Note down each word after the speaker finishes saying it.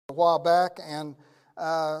a while back, and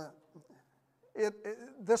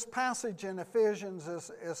this passage in Ephesians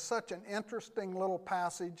is such an interesting little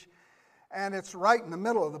passage, and it's right in the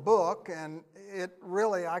middle of the book, and it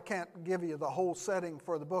really, I can't give you the whole setting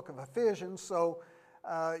for the book of Ephesians, so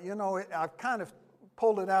I've kind of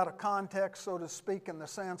pulled it out of context, so to speak, in the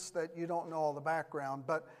sense that you don't know all the background,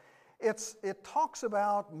 but it talks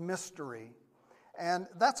about mystery, and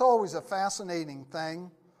that's always a fascinating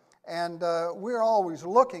thing. And we're always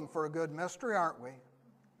looking for a good mystery, aren't we?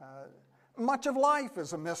 Much of life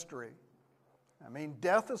is a mystery. I mean,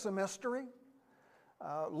 death is a mystery.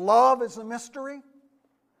 Love is a mystery.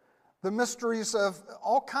 The mysteries of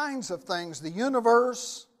all kinds of things. The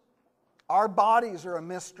universe, our bodies are a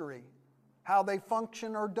mystery. How they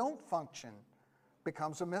function or don't function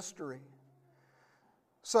becomes a mystery.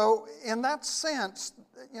 So in that sense,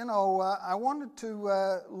 I wanted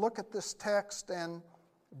to look at this text and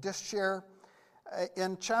just share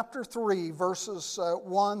in chapter 3, verses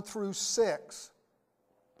 1 through 6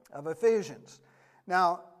 of Ephesians.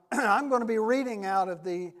 Now, I'm going to be reading out of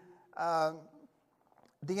the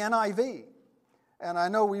NIV. And I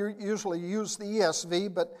know we usually use the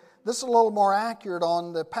ESV, but this is a little more accurate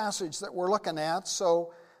on the passage that we're looking at.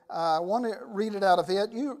 So I want to read it out of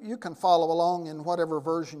it. You can follow along in whatever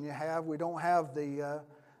version you have. We don't have the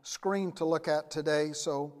screen to look at today,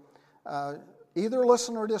 so either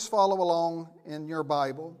listen or just follow along in your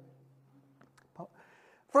Bible.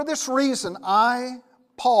 For this reason, I,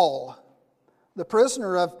 Paul, the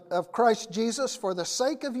prisoner of Christ Jesus, for the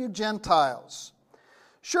sake of you Gentiles,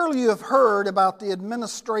 surely you have heard about the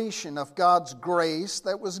administration of God's grace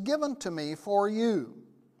that was given to me for you.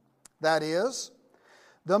 That is,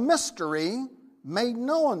 the mystery made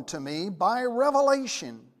known to me by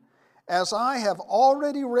revelation, as I have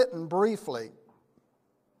already written briefly.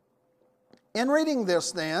 In reading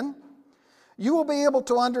this, then, you will be able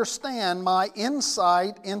to understand my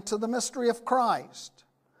insight into the mystery of Christ,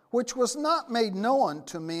 which was not made known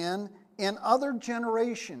to men in other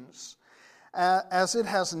generations, as it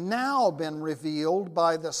has now been revealed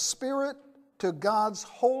by the Spirit to God's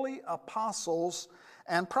holy apostles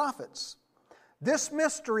and prophets. This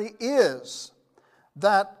mystery is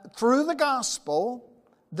that through the gospel,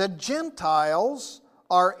 the Gentiles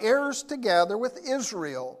are heirs together with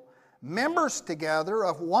Israel, members together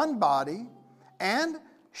of one body, and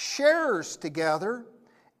sharers together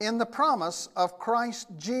in the promise of Christ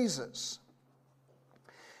Jesus.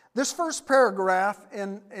 This first paragraph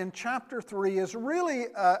in chapter 3 is really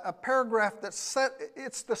a paragraph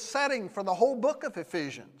it's the setting for the whole book of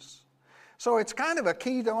Ephesians. So it's kind of a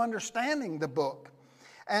key to understanding the book.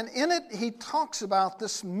 And in it, he talks about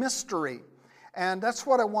this mystery. And that's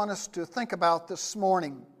what I want us to think about this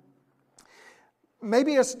morning.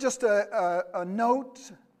 Maybe it's just a note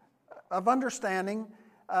of understanding.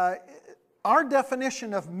 Our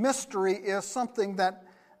definition of mystery is something that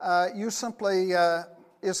you simply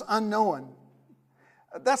is unknown.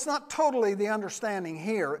 That's not totally the understanding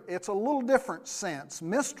here. It's a little different sense.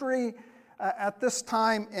 Mystery at this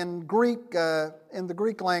time in the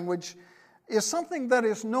Greek language, is something that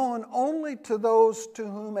is known only to those to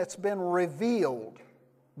whom it's been revealed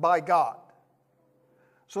by God.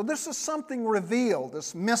 So this is something revealed,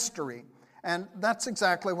 this mystery, and that's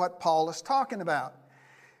exactly what Paul is talking about.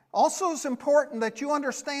 Also, it's important that you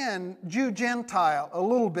understand Jew-Gentile a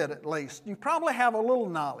little bit at least. You probably have a little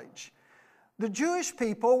knowledge. The Jewish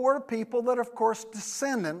people were people that, of course,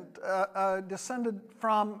 descended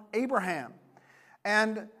from Abraham.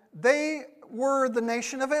 And they were the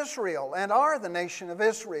nation of Israel and are the nation of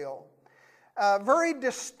Israel. Very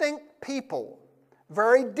distinct people,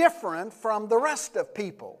 very different from the rest of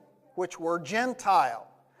people, which were Gentile.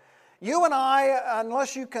 You and I,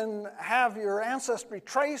 unless you can have your ancestry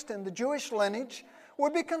traced in the Jewish lineage,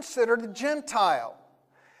 would be considered a Gentile.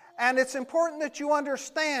 And it's important that you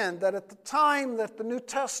understand that at the time that the New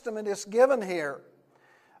Testament is given here,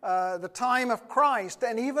 the time of Christ,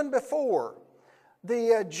 and even before,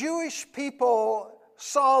 the Jewish people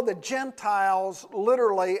saw the Gentiles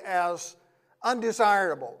literally as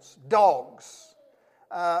undesirables, dogs.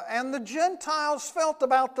 And the Gentiles felt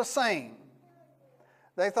about the same.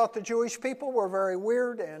 They thought the Jewish people were very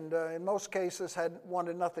weird and in most cases had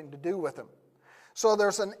wanted nothing to do with them. So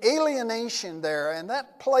there's an alienation there, and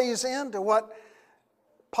that plays into what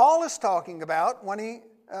Paul is talking about when he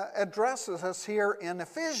addresses us here in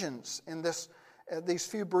Ephesians in these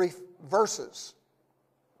few brief verses.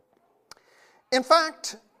 In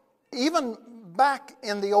fact, even back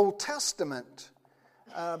in the Old Testament,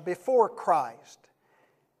 before Christ,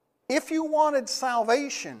 if you wanted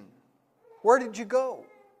salvation, where did you go?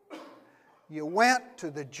 You went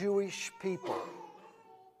to the Jewish people.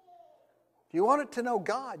 If you wanted to know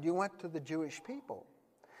God, you went to the Jewish people.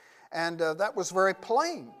 And that was very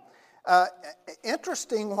plain.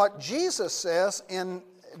 Interesting what Jesus says in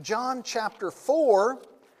John chapter 4.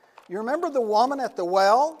 You remember the woman at the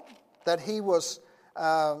well that he was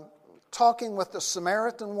talking with the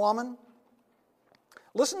Samaritan woman?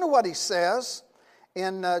 Listen to what he says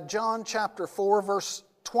in John chapter 4, verse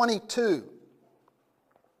 22.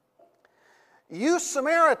 You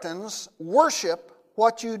Samaritans worship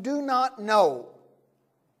what you do not know.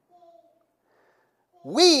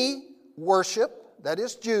 We worship, that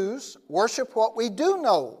is Jews, worship what we do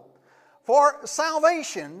know. For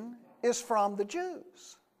salvation is from the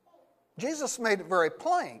Jews. Jesus made it very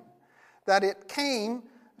plain that it came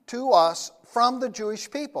to us from the Jewish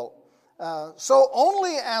people. So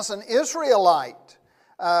only as an Israelite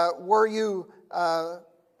were you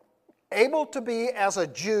able to be, as a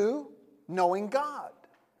Jew, knowing God.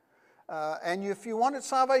 And if you wanted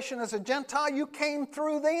salvation as a Gentile, you came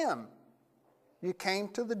through them. You came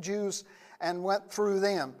to the Jews and went through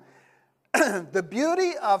them. The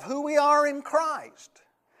beauty of who we are in Christ.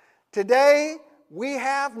 Today, we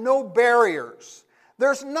have no barriers.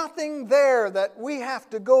 There's nothing there that we have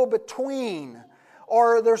to go between,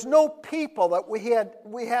 or there's no people that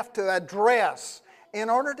we have to address in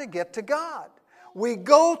order to get to God. We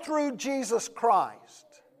go through Jesus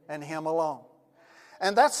Christ and Him alone.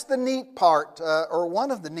 And that's the neat part, or one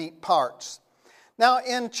of the neat parts. Now,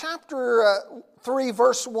 in chapter 3,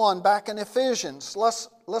 verse 1, back in Ephesians,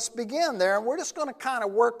 let's begin there. And we're just going to kind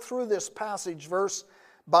of work through this passage verse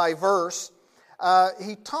by verse.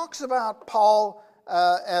 He talks about Paul,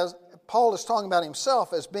 as Paul is talking about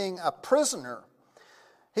himself as being a prisoner.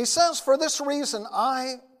 He says, for this reason,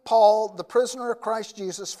 I, Paul, the prisoner of Christ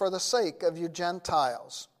Jesus, for the sake of you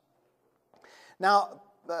Gentiles. Now,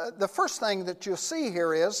 the first thing that you'll see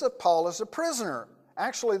here is that Paul is a prisoner.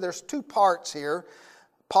 Actually, there's two parts here.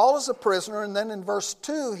 Paul is a prisoner, and then in verse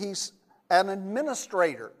 2, he's an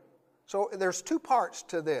administrator. So there's two parts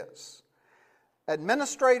to this.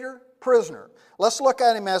 Administrator, prisoner. Let's look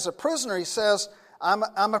at him as a prisoner. He says, I'm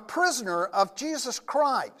a prisoner of Jesus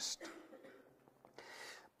Christ.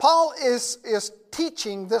 Paul is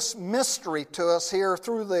teaching this mystery to us here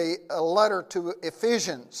through the letter to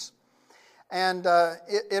Ephesians. And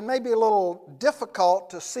it may be a little difficult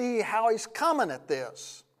to see how he's coming at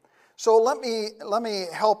this. So let me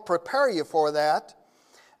help prepare you for that.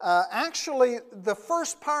 Actually, the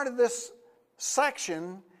first part of this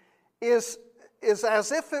section is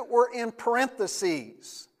as if it were in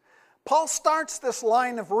parentheses. Paul starts this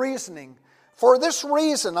line of reasoning. For this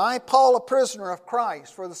reason, I, Paul, a prisoner of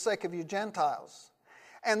Christ, for the sake of you Gentiles.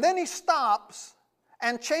 And then he stops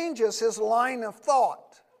and changes his line of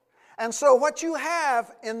thought. And so what you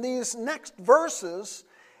have in these next verses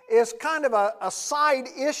is kind of a side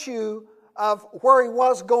issue of where he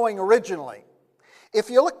was going originally. If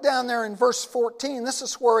you look down there in verse 14, this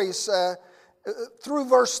is where he's, through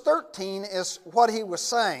verse 13 is what he was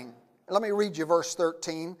saying. Let me read you verse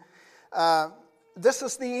 13. This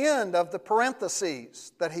is the end of the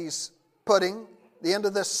parentheses that he's putting, the end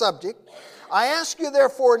of this subject. I ask you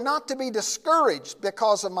therefore not to be discouraged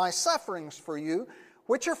because of my sufferings for you,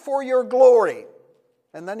 which are for your glory.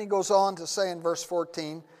 And then he goes on to say in verse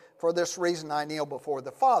 14, for this reason I kneel before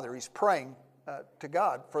the Father. He's praying to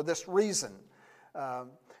God for this reason.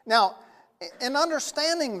 Now, in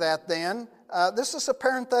understanding that then, this is a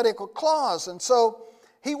parenthetical clause. And so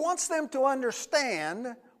he wants them to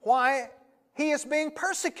understand why he is being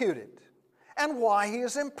persecuted and why he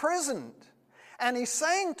is imprisoned. And he's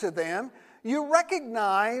saying to them, you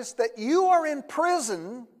recognize that you are in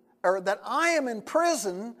prison, or that I am in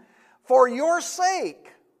prison for your sake,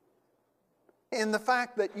 in the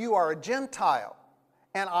fact that you are a Gentile.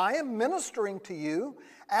 And I am ministering to you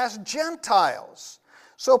as Gentiles.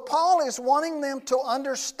 So Paul is wanting them to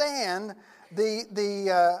understand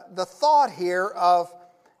the thought here of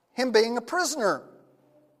him being a prisoner.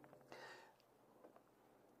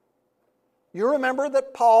 You remember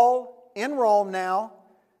that Paul, in Rome now,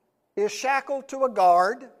 is shackled to a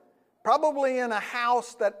guard, probably in a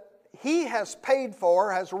house that he has paid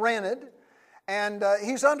for, has rented, and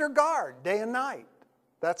he's under guard day and night.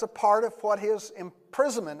 That's a part of what his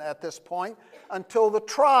imprisonment at this point until the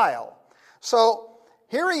trial. So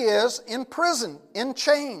here he is in prison, in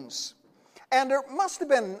chains. And there must have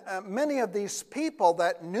been many of these people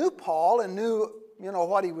that knew Paul and knew,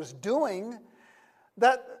 what he was doing,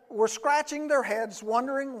 that were scratching their heads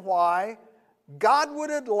wondering why God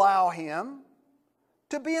would allow him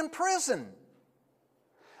to be in prison.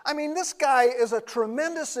 I mean, this guy is a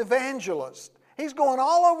tremendous evangelist. He's going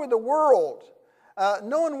all over the world,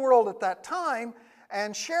 known world at that time,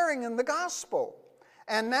 and sharing in the gospel.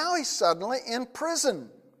 And now he's suddenly in prison,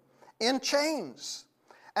 in chains.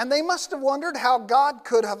 And they must have wondered how God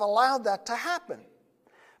could have allowed that to happen.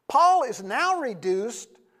 Paul is now reduced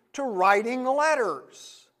to writing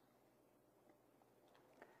letters.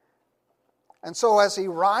 And so as he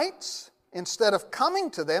writes, instead of coming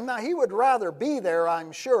to them, now he would rather be there,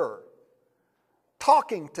 I'm sure,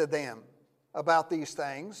 talking to them about these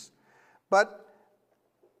things. But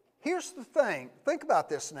here's the thing. Think about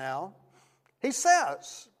this now. He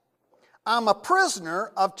says, I'm a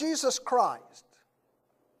prisoner of Jesus Christ.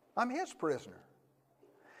 I'm his prisoner.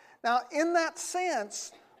 Now, in that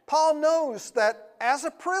sense, Paul knows that as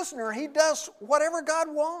a prisoner, he does whatever God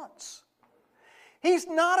wants. He's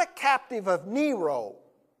not a captive of Nero,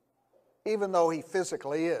 even though he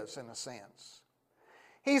physically is, in a sense.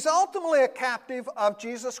 He's ultimately a captive of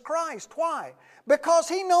Jesus Christ. Why? Because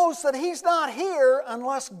he knows that he's not here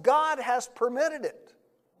unless God has permitted it.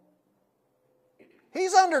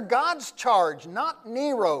 He's under God's charge, not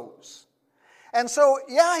Nero's. And so,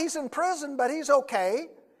 yeah, he's in prison, but he's okay.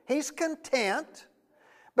 He's content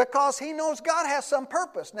because he knows God has some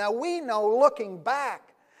purpose. Now, we know, looking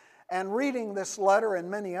back and reading this letter and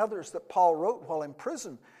many others that Paul wrote while in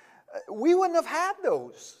prison, we wouldn't have had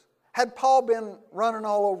those had Paul been running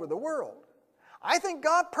all over the world. I think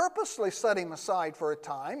God purposely set him aside for a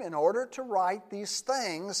time in order to write these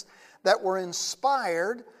things that were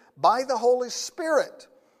inspired by the Holy Spirit.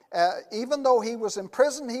 Even though he was in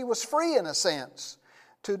prison, he was free in a sense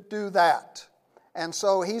to do that. And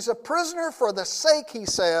so he's a prisoner for the sake, he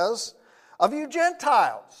says, of you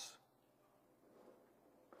Gentiles.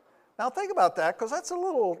 Now think about that, because that's a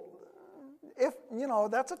little,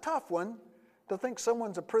 that's a tough one to think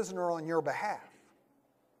someone's a prisoner on your behalf.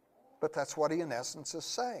 But that's what he in essence is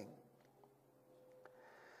saying.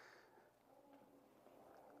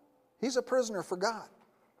 He's a prisoner for God.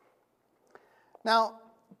 Now,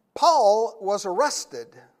 Paul was arrested.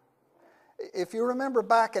 If you remember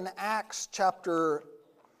back in Acts chapter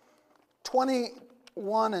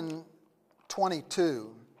 21 and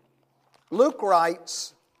 22, Luke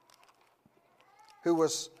writes, who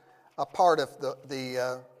was a part of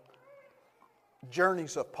the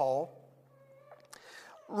journeys of Paul.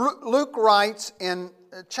 Luke writes in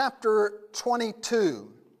chapter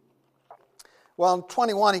 22, well, in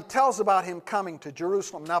 21, he tells about him coming to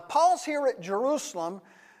Jerusalem. Now, Paul's here at Jerusalem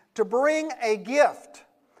to bring a gift.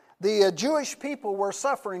 The Jewish people were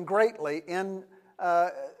suffering greatly in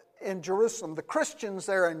Jerusalem. The Christians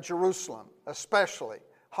there in Jerusalem, especially,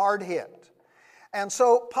 hard hit. And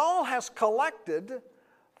so Paul has collected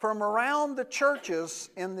from around the churches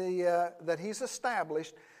that he's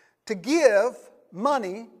established to give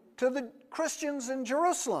money to the Christians in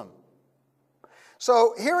Jerusalem.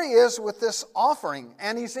 So here he is with this offering,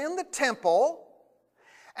 and he's in the temple,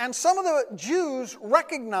 and some of the Jews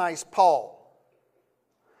recognize Paul.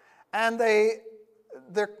 And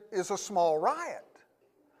there is a small riot.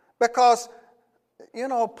 Because,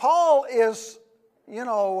 Paul is,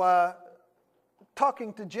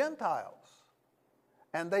 talking to Gentiles.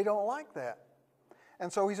 And they don't like that.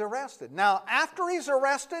 And so he's arrested. Now, after he's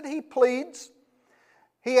arrested, he pleads.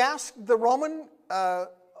 He asked the Roman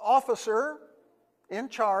officer in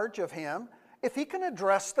charge of him if he can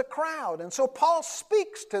address the crowd. And so Paul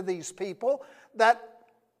speaks to these people that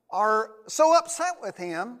are so upset with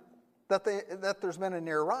him that there's been a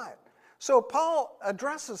near riot. So Paul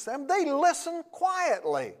addresses them. They listen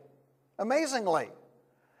quietly, amazingly,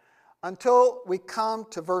 until we come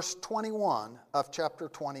to verse 21 of chapter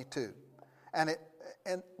 22.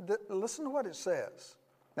 Listen to what it says.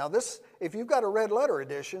 Now this, if you've got a red letter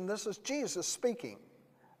edition, this is Jesus speaking.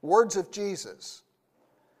 Words of Jesus.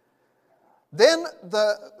 Then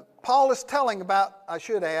Paul is telling about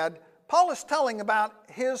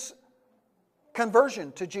his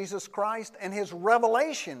conversion to Jesus Christ and his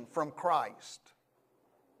revelation from Christ.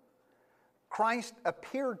 Christ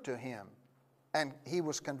appeared to him and he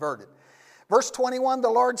was converted. Verse 21, the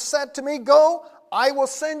Lord said to me, "Go, I will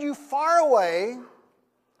send you far away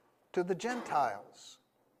to the Gentiles."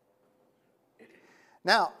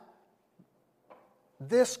 Now,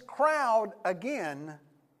 this crowd again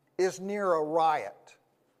is near a riot.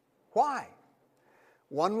 Why?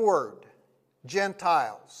 One word,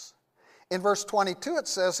 Gentiles. In verse 22 it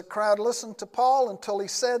says, the crowd listened to Paul until he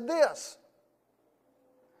said this.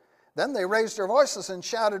 Then they raised their voices and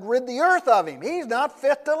shouted, "Rid the earth of him. He's not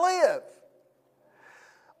fit to live."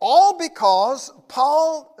 All because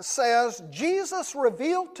Paul says, Jesus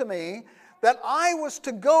revealed to me that I was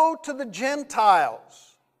to go to the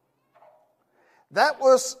Gentiles. That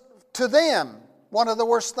was to them one of the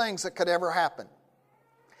worst things that could ever happen.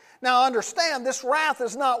 Now understand, this wrath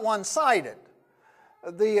is not one-sided.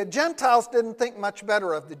 The Gentiles didn't think much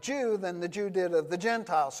better of the Jew than the Jew did of the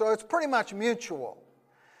Gentile, so it's pretty much mutual.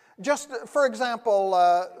 Just, for example,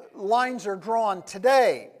 lines are drawn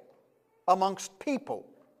today amongst people,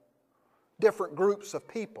 different groups of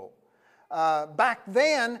people. Back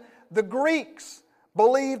then, the Greeks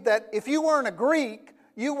believed that if you weren't a Greek,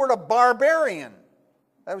 you were a barbarian.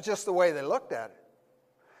 That was just the way they looked at it.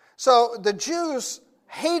 So the Jews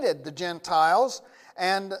hated the Gentiles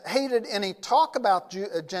and hated any talk about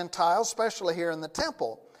Gentiles, especially here in the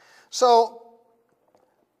temple. So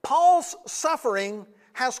Paul's suffering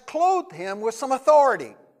has clothed him with some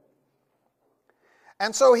authority.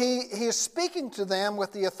 And so he is speaking to them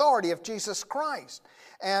with the authority of Jesus Christ.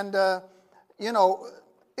 And,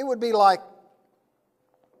 it would be like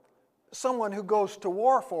someone who goes to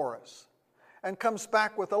war for us and comes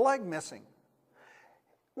back with a leg missing.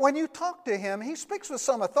 When you talk to him, he speaks with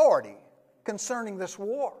some authority concerning this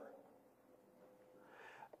war.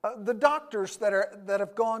 The doctors that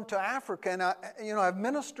have gone to Africa, and I've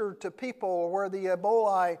ministered to people where the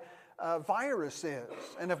Ebola virus is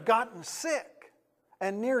and have gotten sick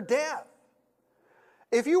and near death.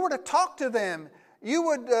 If you were to talk to them, you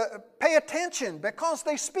would pay attention because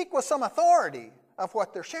they speak with some authority of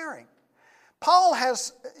what they're sharing. Paul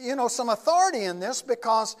has, some authority in this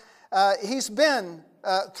because he's been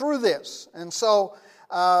through this. And so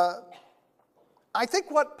I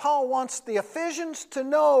think what Paul wants the Ephesians to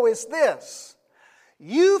know is this: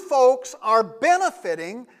 you folks are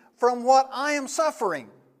benefiting from what I am suffering.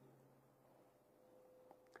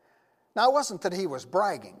 Now, it wasn't that he was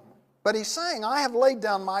bragging, but he's saying, I have laid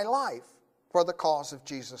down my life for the cause of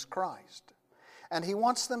Jesus Christ. And he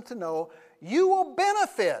wants them to know, you will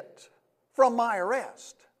benefit from my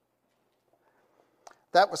arrest.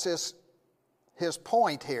 That was his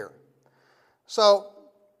point here. So,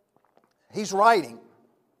 he's writing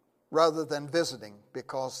rather than visiting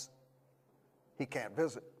because he can't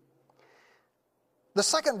visit. The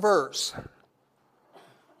second verse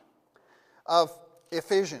of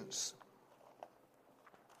Ephesians.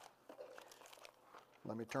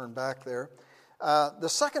 Let me turn back there. The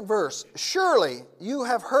second verse. Surely you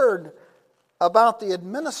have heard about the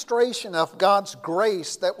administration of God's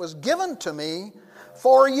grace that was given to me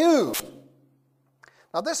for you.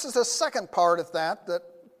 Now this is the second part of that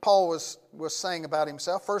Paul was saying about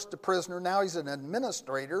himself. First a prisoner, now he's an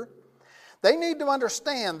administrator. They need to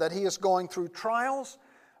understand that he is going through trials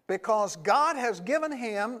because God has given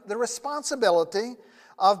him the responsibility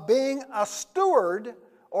of being a steward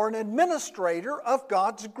or an administrator of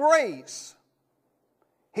God's grace.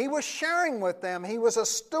 He was sharing with them. He was a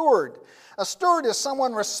steward. A steward is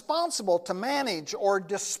someone responsible to manage or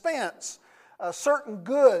dispense certain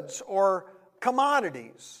goods or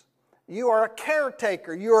commodities. You are a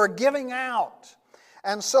caretaker. You are giving out.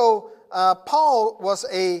 And so Paul was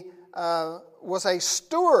a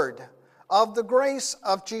steward of the grace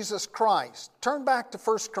of Jesus Christ. Turn back to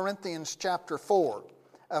 1 Corinthians chapter 4,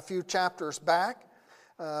 a few chapters back,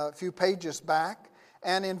 a few pages back.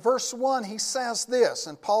 And in verse 1 he says this,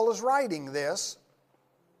 and Paul is writing this.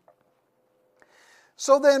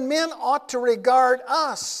 So then men ought to regard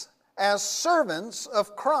us as servants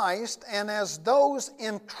of Christ and as those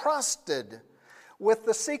entrusted with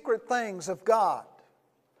the secret things of God.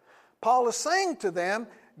 Paul is saying to them,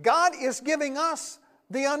 God is giving us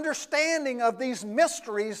the understanding of these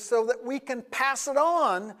mysteries so that we can pass it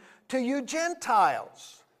on to you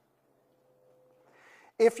Gentiles.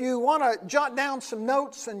 If you want to jot down some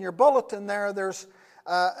notes in your bulletin there's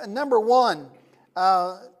number 1.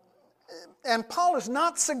 And Paul is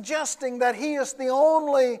not suggesting that he is the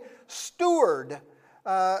only steward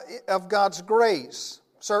of God's grace.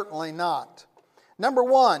 Certainly not. Number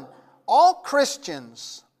 1, all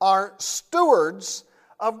Christians are stewards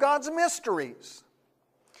of God's mysteries.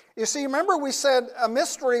 You see, remember we said a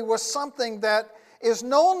mystery was something that is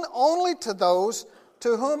known only to those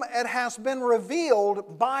to whom it has been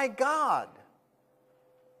revealed by God.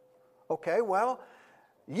 Okay, well,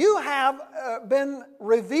 you have been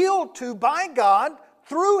revealed to by God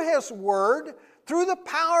through His Word, through the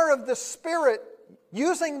power of the Spirit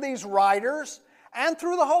using these writers, and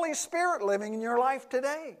through the Holy Spirit living in your life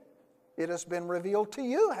today. It has been revealed to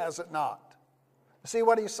you, has it not? See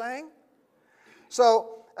what he's saying?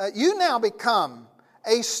 So, you now become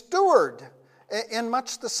a steward in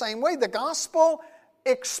much the same way. The gospel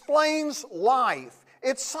explains life.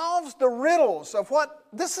 It solves the riddles of what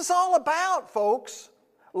this is all about, folks.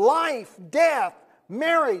 Life, death,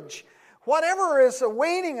 marriage, whatever is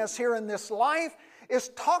awaiting us here in this life is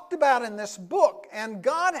talked about in this book. And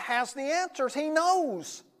God has the answers. He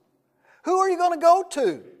knows. Who are you going to go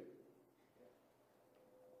to?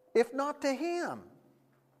 if not to Him?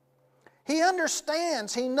 He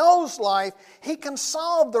understands, He knows life, He can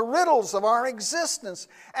solve the riddles of our existence,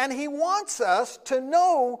 and He wants us to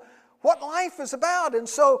know what life is about. And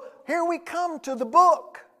so here we come to the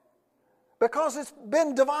book, because it's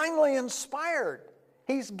been divinely inspired.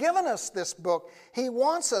 He's given us this book. He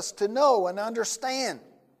wants us to know and understand.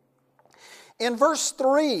 In verse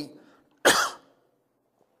 3,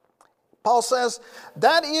 Paul says,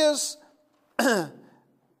 that is,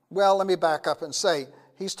 well, let me back up and say,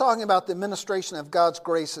 he's talking about the administration of God's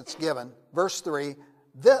grace that's given. Verse 3,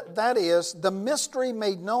 that is, the mystery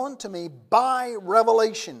made known to me by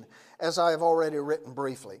revelation, as I have already written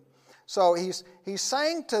briefly. So he's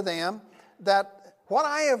saying to them that what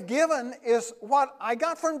I have given is what I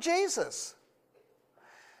got from Jesus.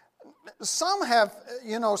 Some have,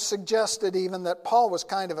 suggested even that Paul was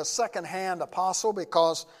kind of a second-hand apostle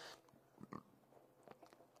because,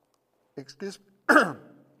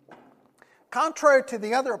 contrary to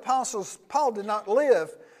the other apostles, Paul did not live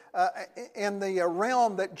in the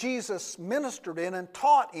realm that Jesus ministered in and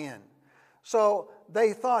taught in. So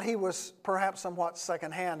they thought he was perhaps somewhat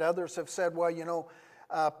second-hand. Others have said, well,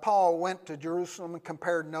 Paul went to Jerusalem and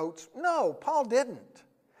compared notes. No, Paul didn't.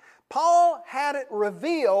 Paul had it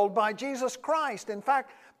revealed by Jesus Christ. In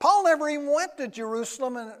fact, Paul never even went to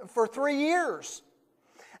Jerusalem for 3 years.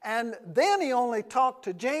 And then he only talked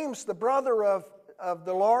to James, the brother of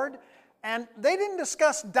the Lord, and they didn't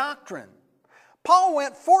discuss doctrine. Paul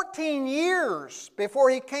went 14 years before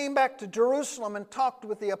he came back to Jerusalem and talked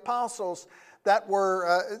with the apostles that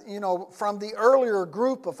were, from the earlier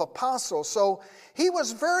group of apostles. So he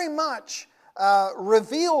was very much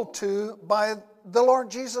revealed to by the Lord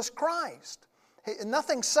Jesus Christ.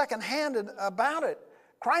 Nothing second-handed about it.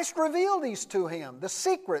 Christ revealed these to him, the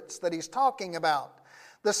secrets that he's talking about,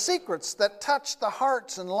 the secrets that touch the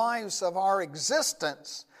hearts and lives of our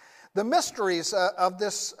existence, the mysteries of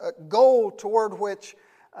this goal toward which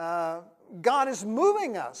God is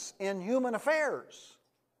moving us in human affairs.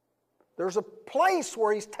 There's a place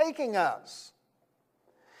where He's taking us.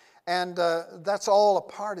 And that's all a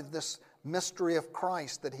part of this mystery of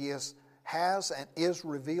Christ that He has and is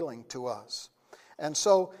revealing to us. And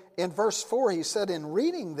so in verse 4 he said, in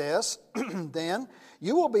reading this, then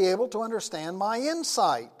you will be able to understand my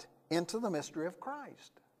insight into the mystery of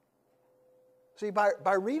Christ. See,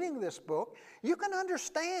 by reading this book, you can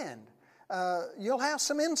understand. You'll have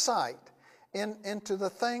some insight into the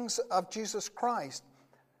things of Jesus Christ.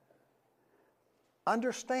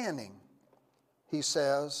 Understanding, he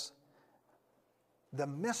says, the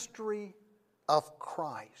mystery of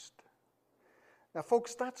Christ. Now,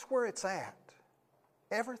 folks, that's where it's at.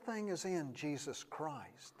 Everything is in Jesus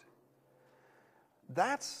Christ.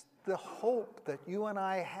 That's the hope that you and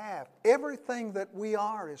I have. Everything that we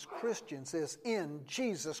are as Christians is in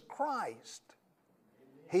Jesus Christ.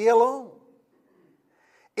 He alone.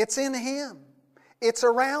 It's in Him. It's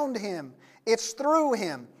around Him. It's through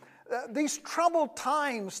Him. These troubled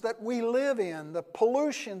times that we live in, the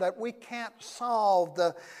pollution that we can't solve,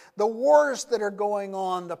 the wars that are going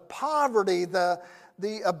on, the poverty, the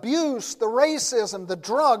abuse, the racism, the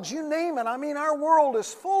drugs, you name it. I mean, our world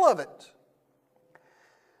is full of it.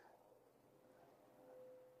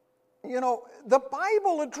 The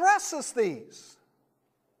Bible addresses these.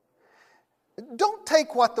 Don't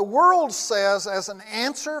take what the world says as an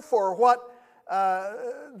answer for what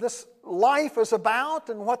this life is about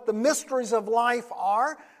and what the mysteries of life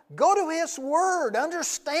are. Go to His Word,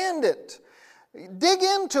 understand it, dig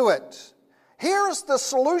into it. Here's the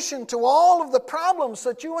solution to all of the problems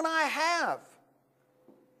that you and I have.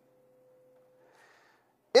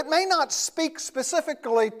 It may not speak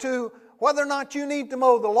specifically to whether or not you need to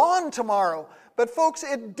mow the lawn tomorrow, but folks,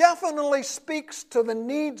 it definitely speaks to the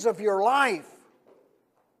needs of your life.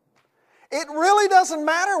 It really doesn't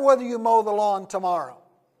matter whether you mow the lawn tomorrow.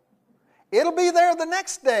 It'll be there the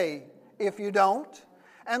next day if you don't,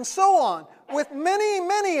 and so on. With many,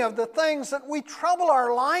 many of the things that we trouble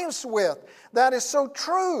our lives with, that is so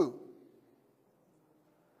true.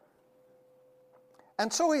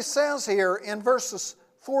 And so he says here in verses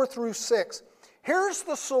 4 through 6, here's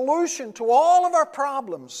the solution to all of our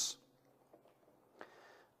problems.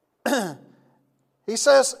 He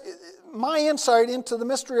says, my insight into the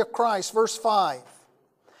mystery of Christ, verse 5,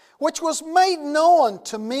 which was made known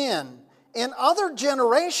to men in other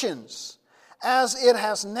generations, as it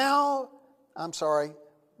has now,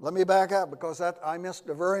 let me back up because I missed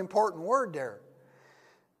a very important word there.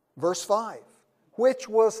 Verse 5, which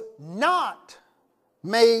was not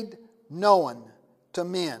made known to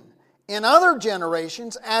men in other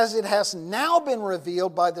generations, as it has now been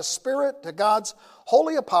revealed by the Spirit to God's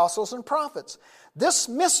holy apostles and prophets. This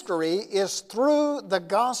mystery is through the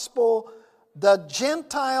gospel. The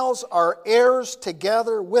Gentiles are heirs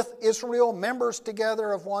together with Israel, members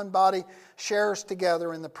together of one body, shares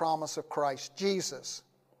together in the promise of Christ Jesus.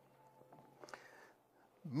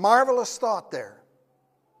 Marvelous thought there.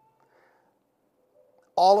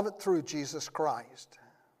 All of it through Jesus Christ.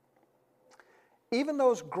 Even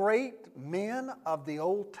those great men of the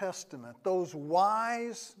Old Testament, those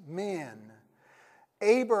wise men,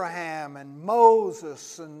 Abraham and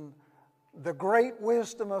Moses and the great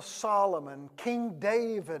wisdom of Solomon, King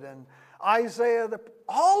David and Isaiah,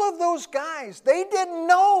 all of those guys, they didn't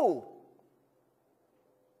know.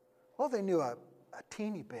 Well, they knew a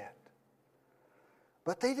teeny bit.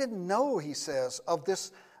 But they didn't know, he says, of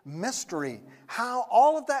this mystery, how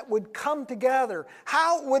all of that would come together,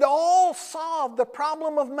 how it would all solve the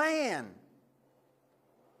problem of man.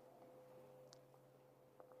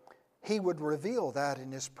 He would reveal that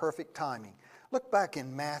in His perfect timing. Look back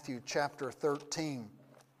in Matthew chapter 13.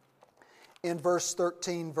 In verse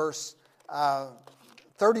 13, verse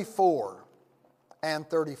 34 and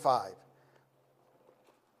 35.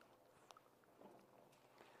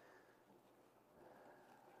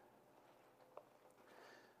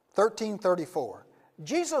 (13:34).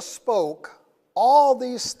 Jesus spoke all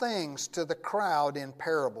these things to the crowd in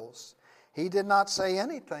parables. He did not say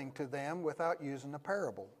anything to them without using a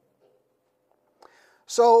parable.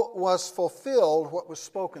 So was fulfilled what was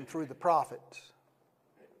spoken through the prophets.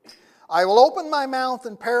 I will open my mouth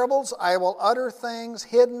in parables. I will utter things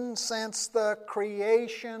hidden since the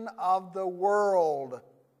creation of the world.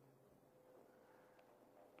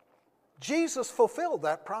 Jesus fulfilled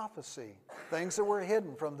that prophecy, things that were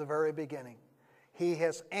hidden from the very beginning. He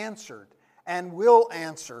has answered and will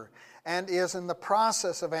answer and is in the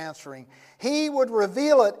process of answering. He would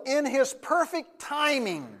reveal it in His perfect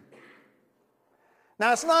timing.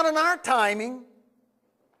 Now, it's not in our timing.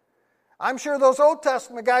 I'm sure those Old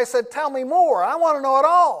Testament guys said, tell me more. I want to know it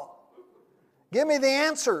all. Give me the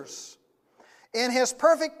answers. In His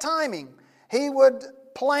perfect timing, He would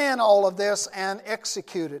plan all of this and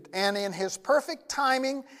execute it. And in His perfect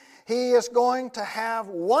timing, He is going to have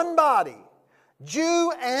one body,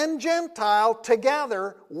 Jew and Gentile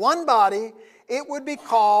together, one body. It would be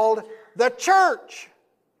called the church.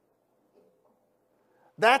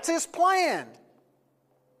 That's His plan.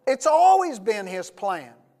 It's always been His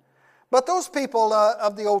plan. But those people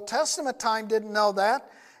of the Old Testament time didn't know that.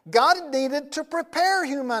 God needed to prepare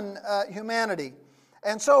humanity.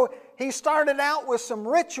 And so He started out with some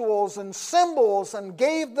rituals and symbols and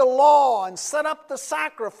gave the law and set up the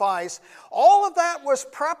sacrifice. All of that was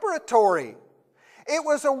preparatory. It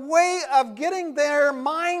was a way of getting their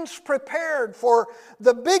minds prepared for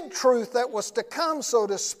the big truth that was to come, so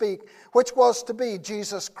to speak, which was to be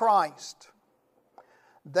Jesus Christ.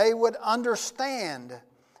 They would understand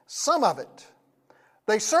some of it.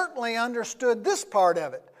 They certainly understood this part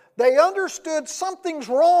of it. They understood something's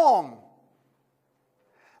wrong.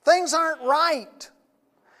 Things aren't right.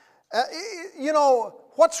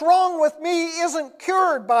 What's wrong with me isn't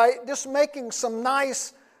cured by just making some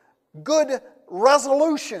nice, good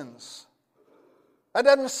resolutions. That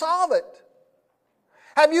doesn't solve it.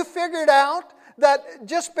 Have you figured out that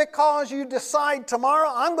just because you decide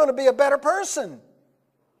tomorrow, I'm going to be a better person?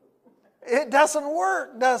 It doesn't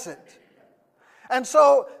work, does it? And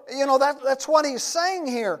so, that's what he's saying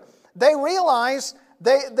here. They realized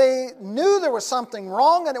they knew there was something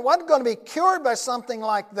wrong and it wasn't going to be cured by something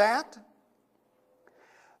like that.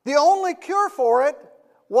 The only cure for it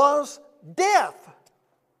was death.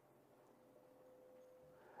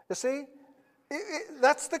 You see,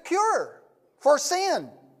 that's the cure for sin.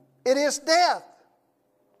 It is death.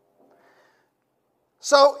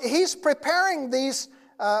 So he's preparing these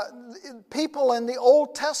people in the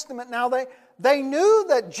Old Testament. Now they knew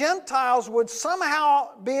that Gentiles would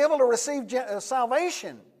somehow be able to receive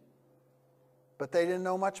salvation, but they didn't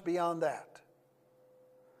know much beyond that.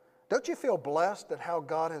 Don't you feel blessed at how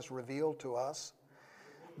God has revealed to us?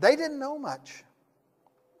 They didn't know much.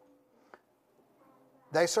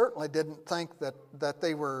 They certainly didn't think that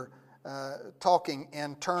they were talking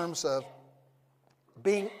in terms of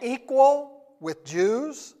being equal with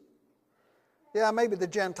Jews. Yeah, maybe the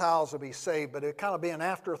Gentiles will be saved, but it'll kind of be an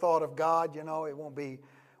afterthought of God.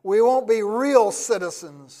 We won't be real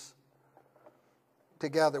citizens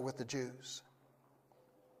together with the Jews.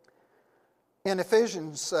 In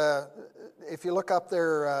Ephesians, if you look up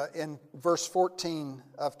there in verse 14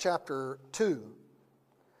 of chapter 2,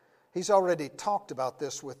 he's already talked about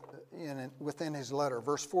this within his letter.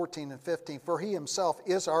 Verse 14 and 15, for He Himself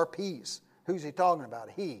is our peace. Who's He talking about?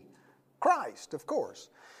 He. Christ, of course.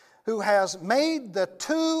 Who has made the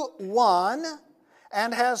two one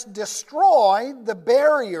and has destroyed the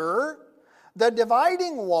barrier, the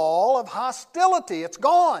dividing wall of hostility. It's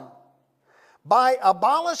gone. By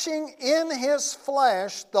abolishing in His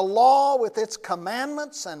flesh the law with its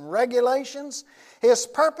commandments and regulations, His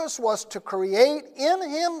purpose was to create in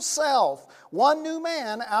Himself one new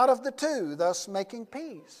man out of the two, thus making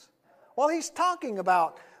peace. Well, He's talking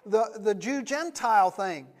about the Jew-Gentile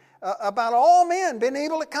thing, about all men being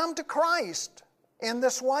able to come to Christ in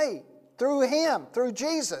this way, through Him, through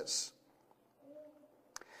Jesus.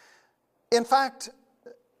 In fact,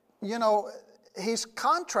 He's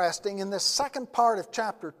contrasting in this second part of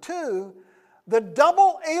chapter 2 the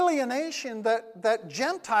double alienation that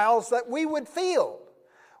Gentiles that we would feel.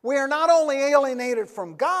 We are not only alienated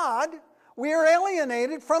from God, we are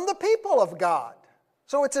alienated from the people of God.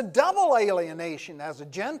 So it's a double alienation as a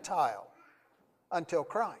Gentile until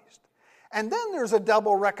Christ. And then there's a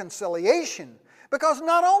double reconciliation, because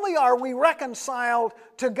not only are we reconciled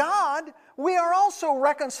to God, we are also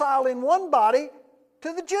reconciled in one body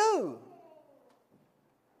to the Jew.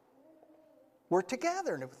 We're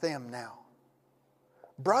together with them now.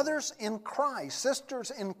 Brothers in Christ,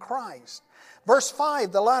 sisters in Christ. Verse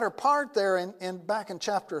 5, the latter part there back in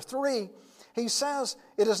chapter 3, he says,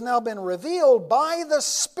 it has now been revealed by the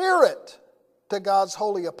Spirit to God's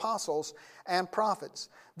holy apostles and prophets.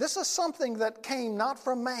 This is something that came not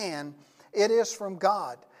from man, it is from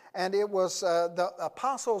God. And it was the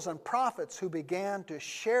apostles and prophets who began to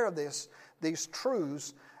share these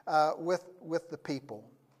truths with the people.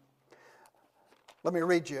 Let me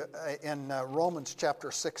read you in Romans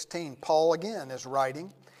chapter 16. Paul again is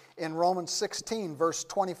writing in Romans 16, verse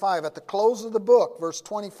 25. At the close of the book, verse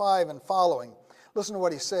 25 and following, listen to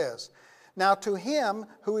what he says. Now to Him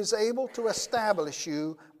who is able to establish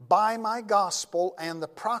you by my gospel and the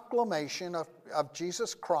proclamation of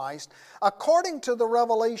Jesus Christ, according to the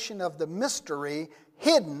revelation of the mystery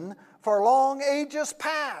hidden for long ages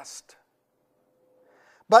past,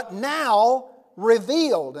 but now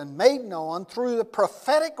revealed and made known through the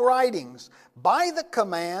prophetic writings by the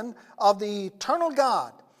command of the eternal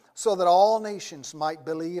God, so that all nations might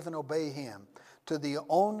believe and obey Him. To the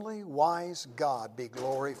only wise God be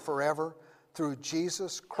glory forever, through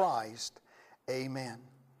Jesus Christ. Amen.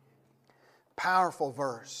 Powerful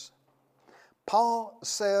verse. Paul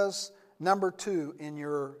says, number 2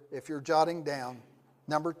 if you're jotting down,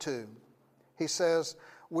 number 2, he says,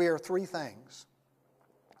 we are 3 things.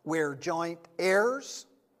 We're joint heirs.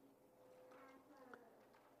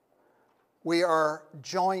 We are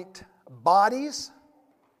joint bodies.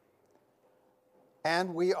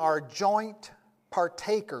 And we are joint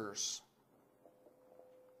partakers.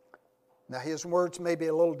 Now his words may be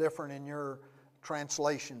a little different in your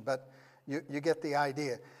translation, but you get the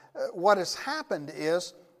idea. What has happened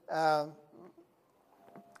is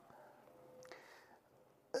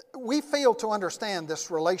we fail to understand this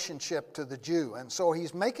relationship to the Jew, and so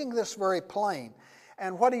he's making this very plain.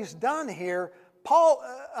 And what he's done here, Paul,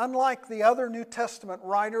 unlike the other New Testament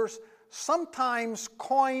writers, sometimes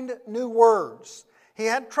coined new words. He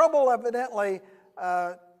had trouble, evidently,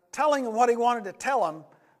 telling them what he wanted to tell them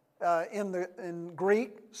in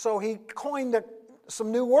Greek, so he coined some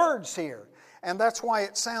new words here. And that's why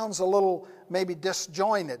it sounds a little maybe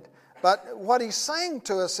disjointed. But what he's saying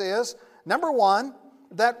to us is, number 1,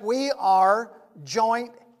 that we are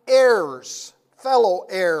joint heirs, fellow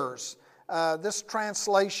heirs. This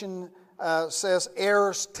translation says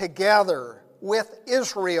heirs together with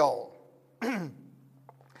Israel.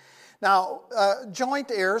 Now,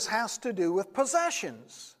 joint heirs has to do with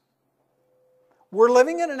possessions. We're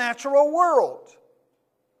living in a natural world.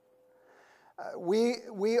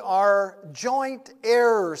 We are joint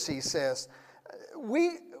heirs, he says.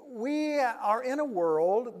 We are in a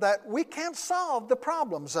world that we can't solve the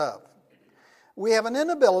problems of. We have an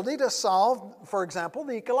inability to solve, for example,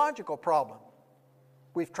 the ecological problem.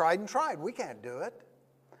 We've tried and tried. We can't do it.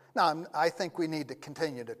 Now, I think we need to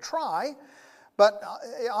continue to try, but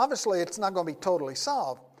obviously it's not going to be totally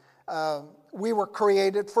solved. We were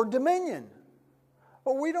created for dominion.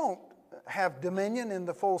 Well, we don't have dominion in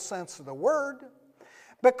the full sense of the word,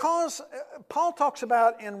 because Paul talks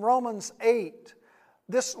about in Romans 8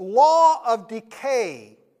 this law of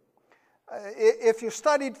decay. If you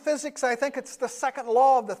studied physics, I think it's the second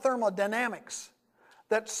law of the thermodynamics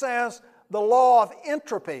that says the law of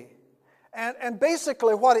entropy. And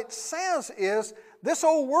basically what it says is this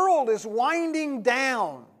old world is winding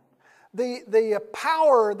down. The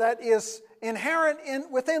power that is inherent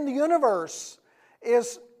within the universe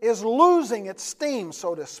is losing its steam,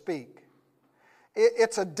 so to speak.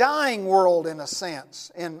 It's a dying world in a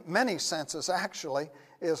sense, in many senses actually,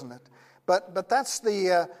 isn't it? But that's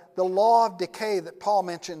the the law of decay that Paul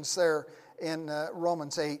mentions there in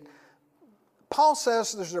Romans 8, Paul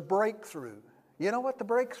says there's a breakthrough. You know what the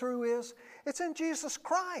breakthrough is? It's in Jesus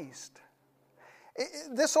Christ.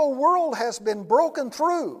 This old world has been broken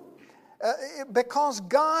through because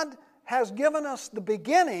God has given us the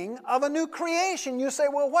beginning of a new creation. You say,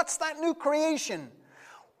 well, what's that new creation?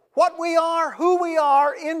 What we are, who we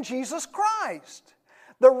are in Jesus Christ.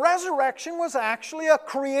 The resurrection was actually a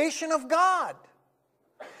creation of God.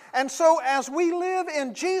 And so as we live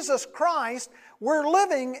in Jesus Christ, we're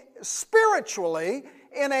living spiritually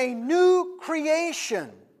in a new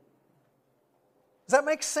creation. Does that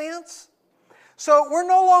make sense? So we're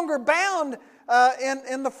no longer bound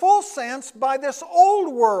in the full sense by this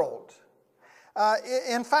old world.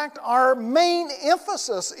 In fact, our main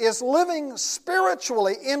emphasis is living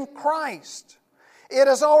spiritually in Christ. It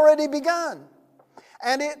has already begun.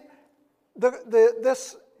 And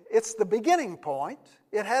it's the beginning point.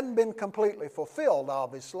 It hadn't been completely fulfilled,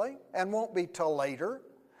 obviously, and won't be till later.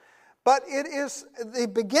 But it is the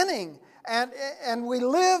beginning, and we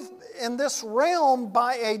live in this realm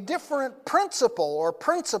by a different principle or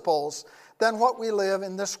principles than what we live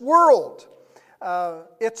in this world.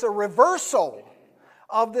 It's a reversal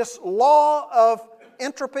of this law of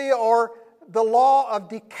entropy or the law of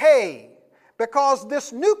decay, because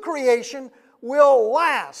this new creation will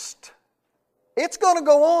last. It's going to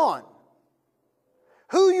go on.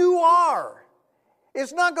 Who you are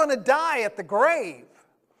is not going to die at the grave.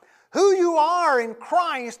 Who you are in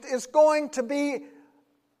Christ is going to be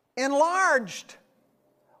enlarged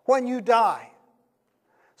when you die.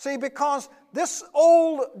 See, because this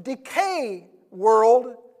old decay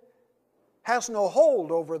world has no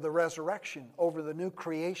hold over the resurrection, over the new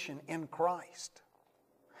creation in Christ.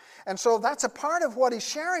 And so that's a part of what he's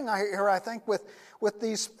sharing here, I think, with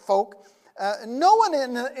these folk. No one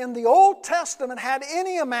in the Old Testament had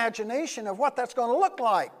any imagination of what that's going to look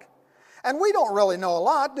like. And we don't really know a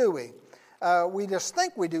lot, do we? We just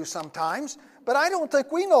think we do sometimes, but I don't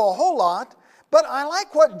think we know a whole lot. But I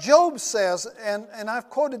like what Job says, and I've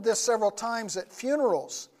quoted this several times at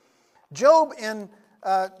funerals. Job in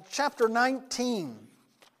chapter 19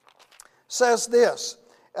 says this,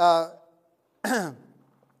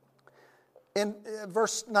 in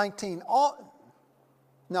verse 19.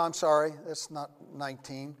 It's not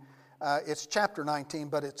 19. It's chapter 19,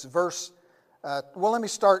 but it's verse, let me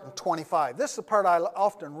start in 25. This is the part I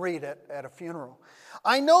often read at a funeral.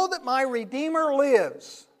 I know that my Redeemer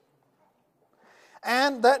lives,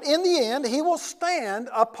 and that in the end he will stand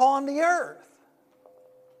upon the earth.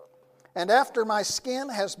 And after my skin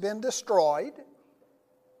has been destroyed,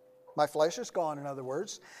 my flesh is gone, in other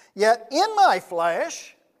words, yet in my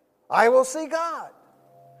flesh I will see God.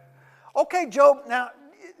 Okay, Job, now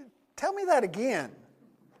tell me that again.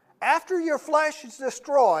 After your flesh is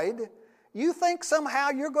destroyed, you think somehow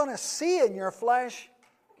you're going to see in your flesh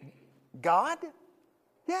God?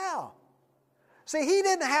 Yeah. See, he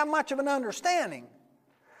didn't have much of an understanding,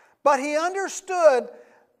 but he understood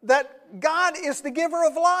that God is the giver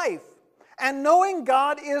of life, and knowing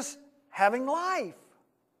God is having life.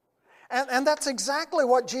 And that's exactly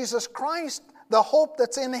what Jesus Christ, the hope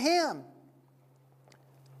that's in Him.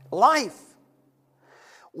 Life.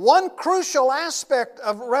 One crucial aspect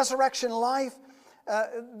of resurrection life,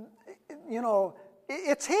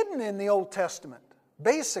 it's hidden in the Old Testament,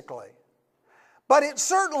 basically. But it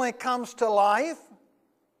certainly comes to life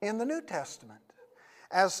in the New Testament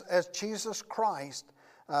as Jesus Christ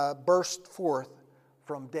burst forth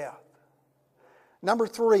from death. Number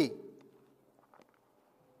 3,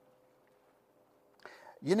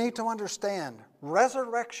 you need to understand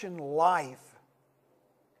resurrection life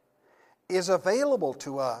is available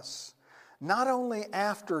to us not only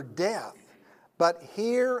after death, but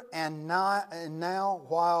here and now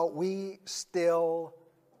while we still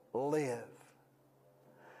live.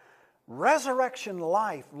 Resurrection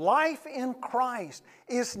life, life in Christ,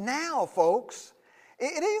 is now, folks.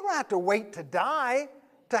 You don't have to wait to die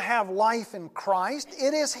to have life in Christ.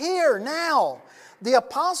 It is here now. The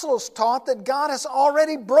apostles taught that God has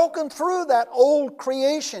already broken through that old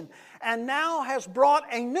creation and now has brought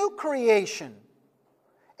a new creation.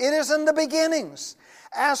 It is in the beginnings.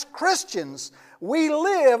 As Christians, we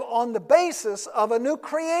live on the basis of a new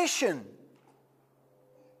creation,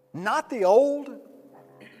 not the old.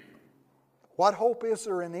 What hope is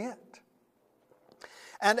there in it?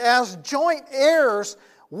 And as joint heirs,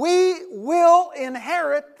 we will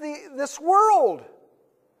inherit this world.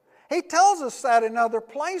 He tells us that in other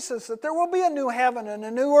places, that there will be a new heaven and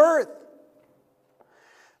a new earth.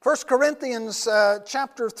 1 Corinthians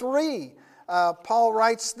chapter 3, Paul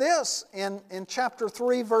writes this in chapter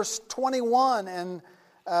 3, verse 21 and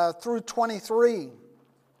through 23.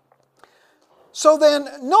 So then,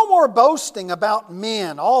 no more boasting about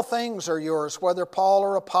men. All things are yours, whether Paul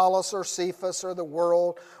or Apollos or Cephas or the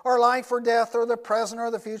world or life or death or the present or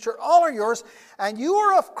the future. All are yours, and you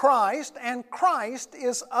are of Christ, and Christ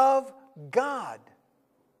is of God.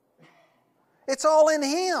 It's all in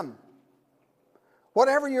Him.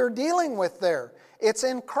 Whatever you're dealing with there, it's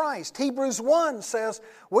in Christ. Hebrews 1 says,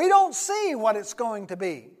 we don't see what it's going to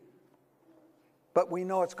be, but we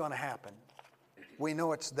know it's going to happen. We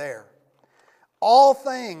know it's there. All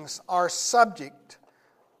things are subject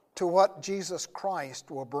to what Jesus Christ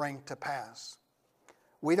will bring to pass.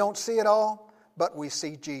 We don't see it all, but we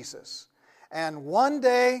see Jesus. And one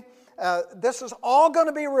day, this is all going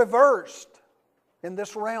to be reversed in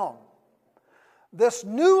this realm. This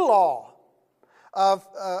new law of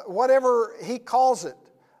whatever he calls it,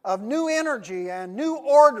 of new energy and new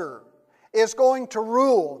order, is going to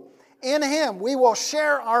rule. In Him, we will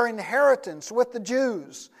share our inheritance with the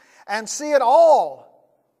Jews and see it all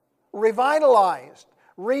revitalized,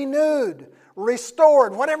 renewed,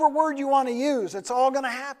 restored, whatever word you want to use. It's all going to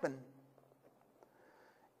happen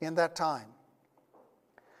in that time.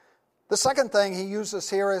 The second thing he uses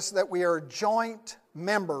here is that we are joint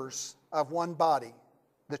members of one body,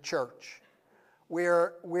 the church.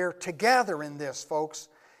 We're together in this, folks,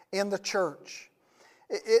 in the church.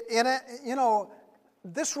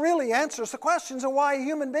 This really answers the questions of why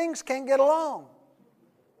human beings can't get along.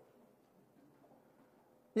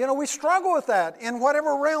 We struggle with that in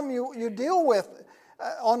whatever realm you deal with,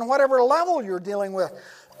 on whatever level you're dealing with.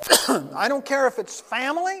 I don't care if it's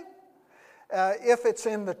family, if it's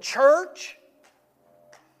in the church,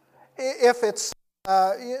 if it's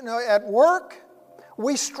at work.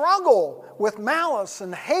 We struggle with malice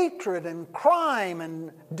and hatred and crime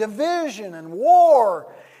and division and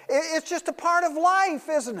war. It's just a part of life,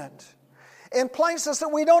 isn't it? In places that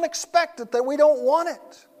we don't expect it, that we don't want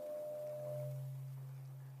it.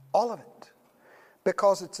 All of it.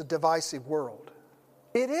 Because it's a divisive world.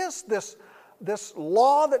 It is this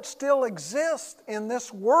law that still exists in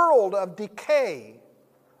this world of decay,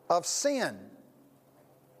 of sin.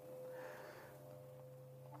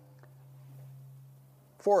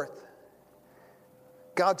 Fourth,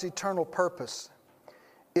 God's eternal purpose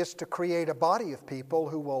is to create a body of people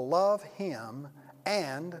who will love Him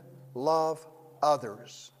and love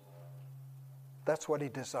others. That's what He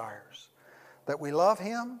desires. That we love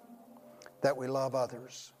Him, that we love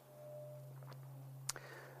others.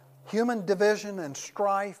 Human division and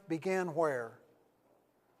strife began where?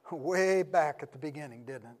 Way back at the beginning,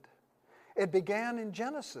 didn't it? It began in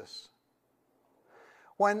Genesis.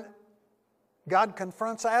 When God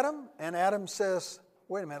confronts Adam, and Adam says,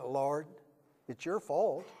 wait a minute, Lord, it's your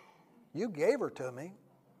fault. You gave her to me.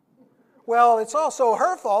 Well, it's also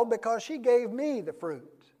her fault because she gave me the fruit.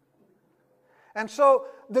 And so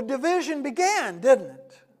the division began, didn't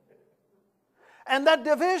it? And that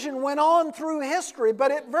division went on through history,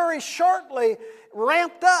 but it very shortly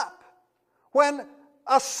ramped up when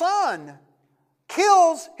a son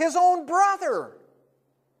kills his own brother.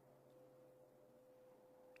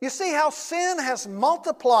 You see how sin has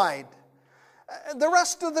multiplied. The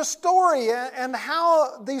rest of the story and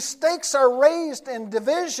how these stakes are raised in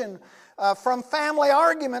division from family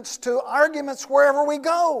arguments to arguments wherever we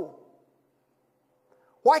go.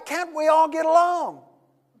 Why can't we all get along?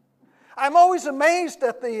 I'm always amazed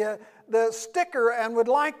at the sticker and would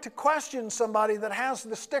like to question somebody that has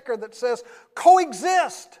the sticker that says,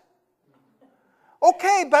 coexist.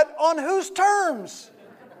 Okay, but on whose terms?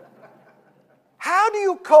 How do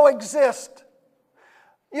you coexist?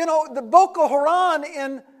 The Boko Haram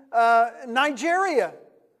in Nigeria,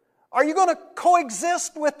 are you going to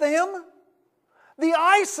coexist with them? The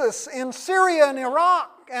ISIS in Syria and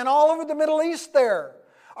Iraq and all over the Middle East there,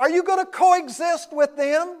 are you going to coexist with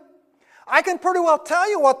them? I can pretty well tell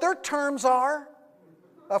you what their terms are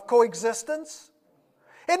of coexistence.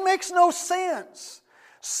 It makes no sense.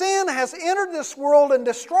 Sin has entered this world and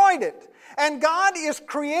destroyed it. And God is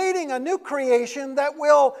creating a new creation that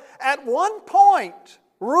will, at one point,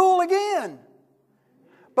 rule again.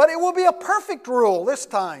 But it will be a perfect rule this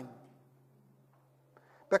time.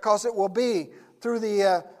 Because it will be through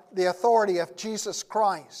the authority of Jesus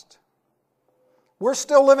Christ. We're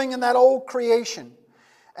still living in that old creation.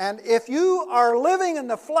 And if you are living in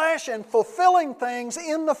the flesh and fulfilling things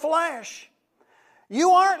in the flesh,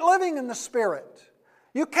 you aren't living in the Spirit.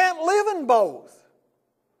 You can't live in both.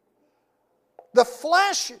 The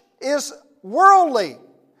flesh is worldly,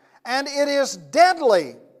 and it is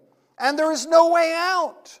deadly, and there is no way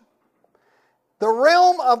out. The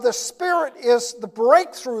realm of the Spirit is the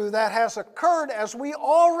breakthrough that has occurred as we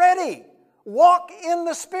already Walk in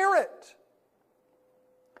the Spirit.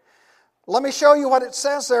 Let me show you what it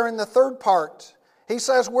says there in the third part. He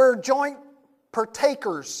says we're joint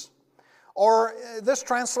partakers. Or this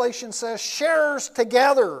translation says sharers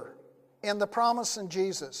together in the promise in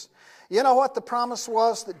Jesus. You know what the promise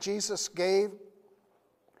was that Jesus gave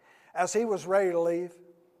as He was ready to leave?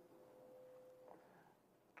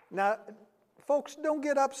 Now, folks, don't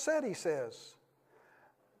get upset, He says.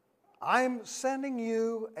 I'm sending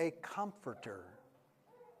you a comforter.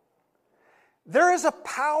 There is a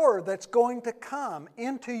power that's going to come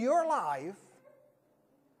into your life.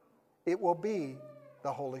 It will be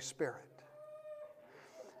the Holy Spirit.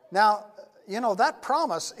 Now, that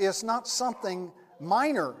promise is not something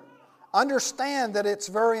minor. Understand that it's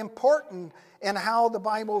very important in how the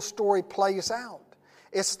Bible story plays out.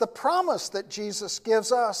 It's the promise that Jesus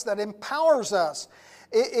gives us that empowers us.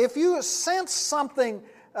 If you sense something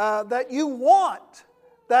that you want,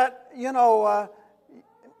 that you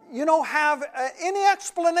don't have any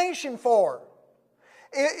explanation for,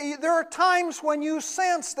 there are times when you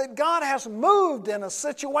sense that God has moved in a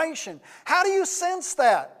situation. How do you sense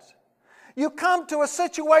that? You come to a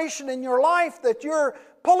situation in your life that you're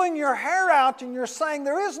pulling your hair out and you're saying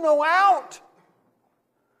there is no out.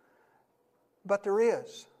 But there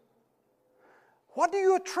is. What do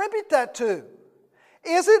you attribute that to?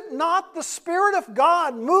 Is it not the Spirit of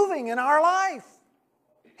God moving in our life?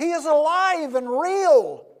 He is alive and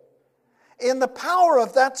real in the power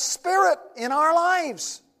of that Spirit in our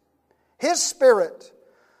lives. His Spirit,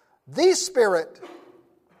 the Spirit,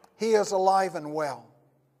 He is alive and well.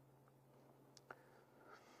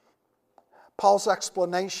 Paul's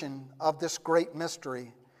explanation of this great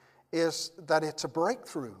mystery is that it's a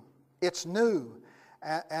breakthrough. It's new,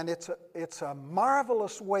 and it's a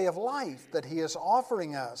marvelous way of life that He is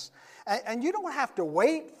offering us. And you don't have to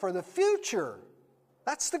wait for the future.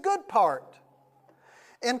 That's the good part.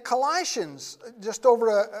 In Colossians, just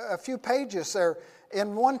over a few pages there,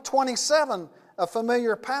 in 1:27, a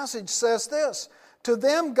familiar passage says this: "To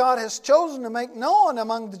them God has chosen to make known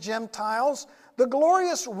among the Gentiles the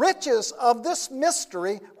glorious riches of this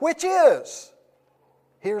mystery, which is,"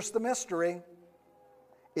 here's the mystery,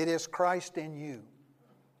 "it is Christ in you,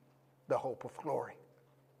 the hope of glory."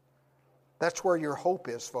 That's where your hope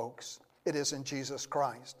is, folks. It is in Jesus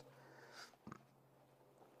Christ.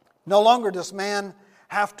 No longer does man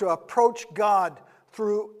have to approach God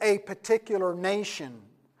through a particular nation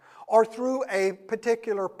or through a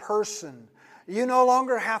particular person. You no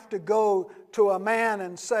longer have to go to a man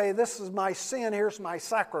and say, "This is my sin, here's my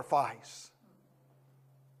sacrifice."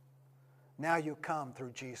 Now you come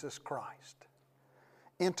through Jesus Christ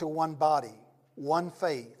into one body, one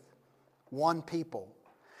faith, one people.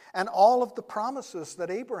 And all of the promises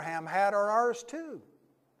that Abraham had are ours too.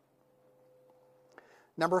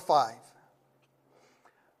 Number 5.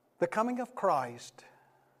 The coming of Christ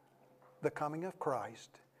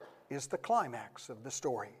is the climax of the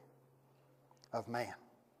story of man.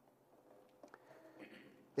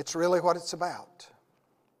 It's really what it's about.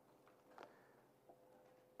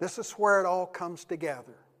 This is where it all comes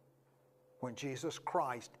together, when Jesus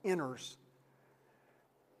Christ enters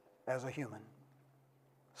as a human,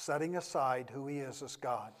 setting aside who He is as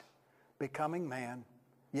God, becoming man,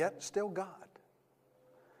 yet still God.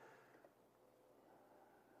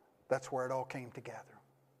 That's where it all came together,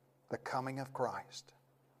 the coming of Christ.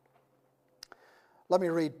 Let me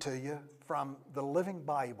read to you from the Living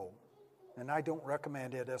Bible, and I don't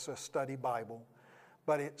recommend it as a study Bible,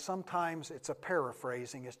 but sometimes it's a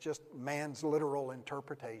paraphrasing. It's just man's literal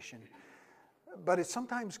interpretation. But it's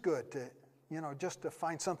sometimes good to, just to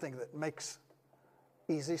find something that makes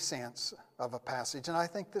easy sense of a passage, and I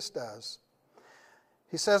think this does.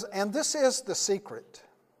 He says, "And this is the secret."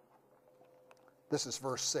 This is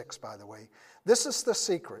verse 6, by the way. "This is the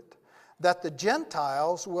secret, that the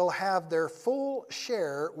Gentiles will have their full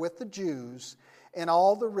share with the Jews in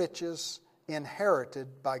all the riches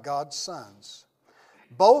inherited by God's sons.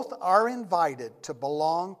 Both are invited to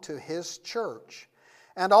belong to His church,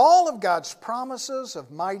 and all of God's promises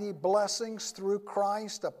of mighty blessings through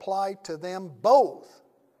Christ apply to them both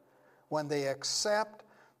when they accept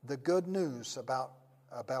the good news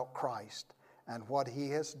about Christ and what He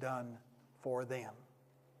has done for them."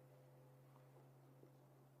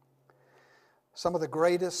 Some of the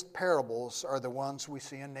greatest parables are the ones we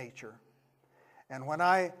see in nature. And when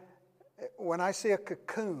I see a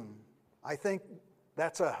cocoon, I think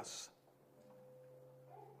that's us.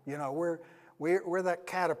 We're that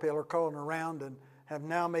caterpillar crawling around and have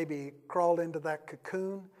now maybe crawled into that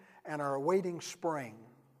cocoon and are awaiting spring.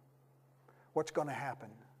 What's going to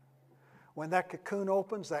happen? When that cocoon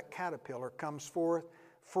opens, that caterpillar comes forth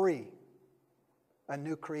free a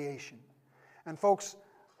new creation. And folks,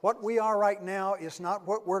 what we are right now is not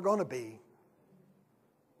what we're going to be,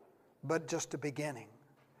 but just a beginning.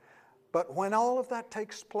 But when all of that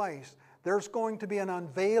takes place, there's going to be an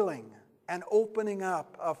unveiling, an opening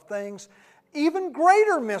up of things, even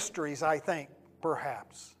greater mysteries, I think,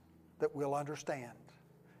 perhaps, that we'll understand.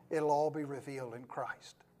 It'll all be revealed in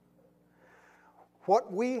Christ.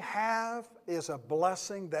 What we have is a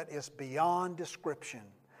blessing that is beyond description.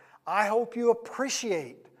 I hope you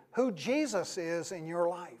appreciate who Jesus is in your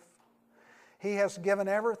life. He has given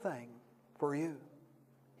everything for you.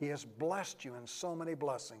 He has blessed you in so many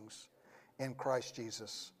blessings in Christ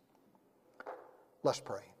Jesus. Let's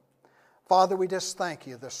pray. Father, we just thank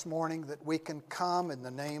you this morning that we can come in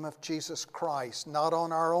the name of Jesus Christ, not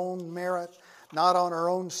on our own merit, not on our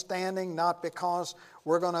own standing, not because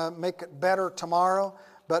we're going to make it better tomorrow,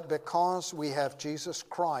 but because we have Jesus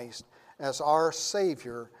Christ as our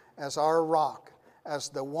Savior, as our rock, as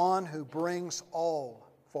the one who brings all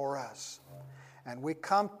for us. And we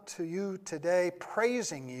come to you today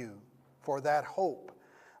praising you for that hope,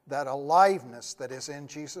 that aliveness that is in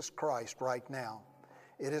Jesus Christ right now.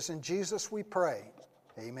 It is in Jesus we pray.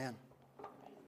 Amen.